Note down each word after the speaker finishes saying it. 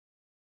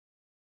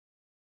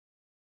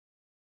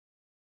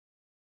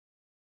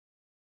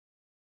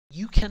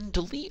You can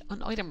delete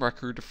an item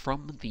record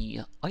from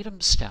the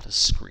item status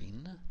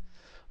screen,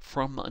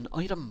 from an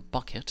item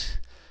bucket,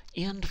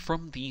 and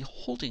from the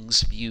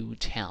Holdings View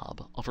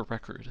tab of a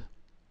record.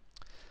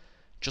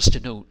 Just a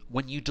note,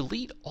 when you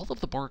delete all of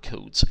the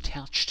barcodes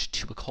attached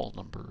to a call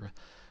number,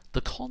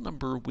 the call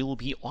number will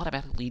be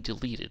automatically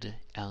deleted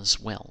as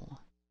well.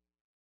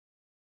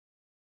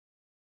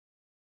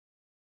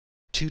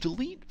 To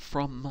delete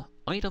from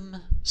item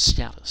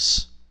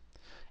status,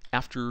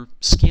 after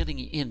scanning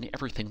in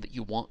everything that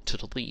you want to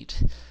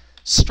delete,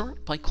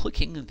 start by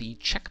clicking the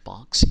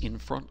checkbox in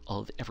front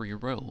of every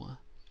row.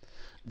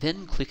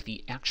 Then click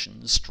the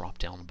Actions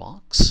drop-down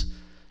box,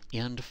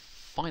 and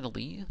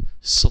finally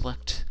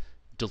select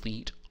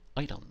Delete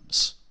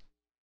Items.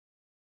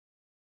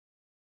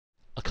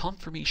 A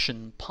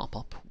confirmation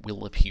pop-up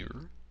will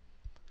appear.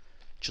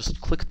 Just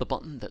click the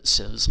button that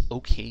says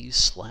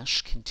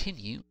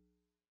OK/continue,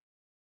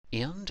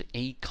 and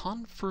a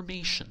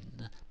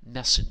confirmation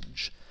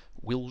message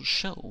will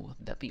show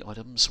that the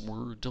items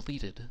were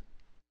deleted.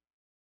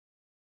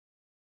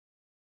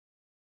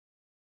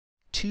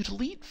 To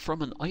delete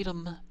from an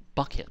item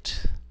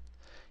bucket,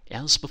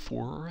 as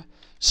before,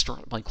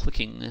 start by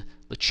clicking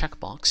the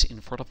checkbox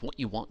in front of what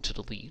you want to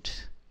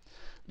delete.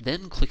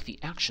 Then click the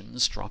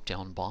Actions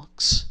drop-down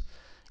box,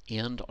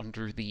 and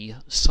under the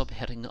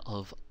subheading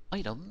of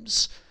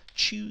Items,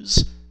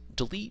 choose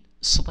Delete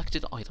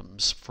Selected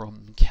Items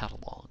from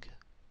Catalog.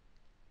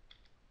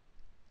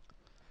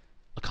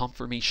 A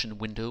confirmation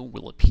window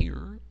will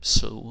appear,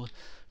 so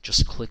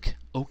just click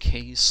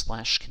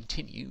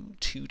OK/continue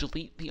to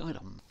delete the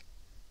item.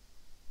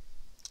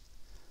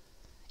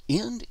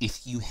 And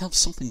if you have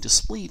something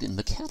displayed in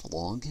the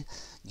catalog,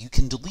 you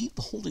can delete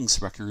the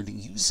holdings record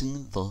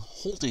using the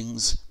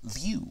Holdings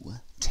View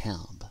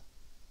tab.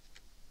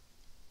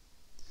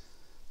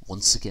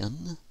 Once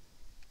again,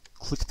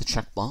 click the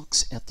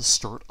checkbox at the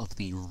start of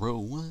the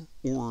row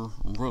or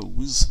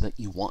rows that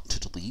you want to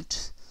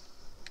delete.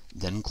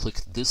 Then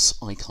click this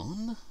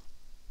icon.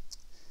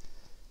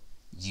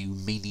 You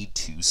may need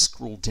to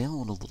scroll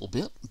down a little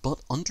bit,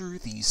 but under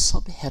the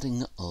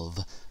subheading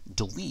of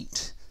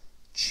Delete,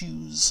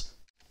 choose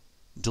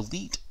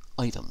Delete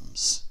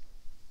Items.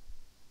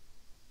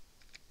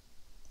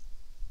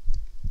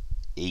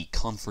 A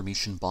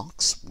confirmation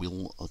box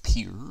will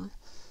appear,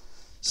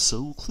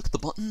 so click the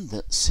button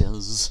that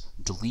says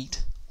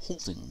Delete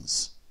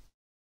Holdings.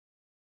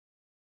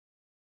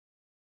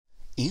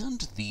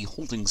 And the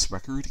holdings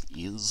record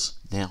is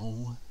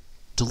now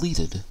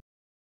deleted.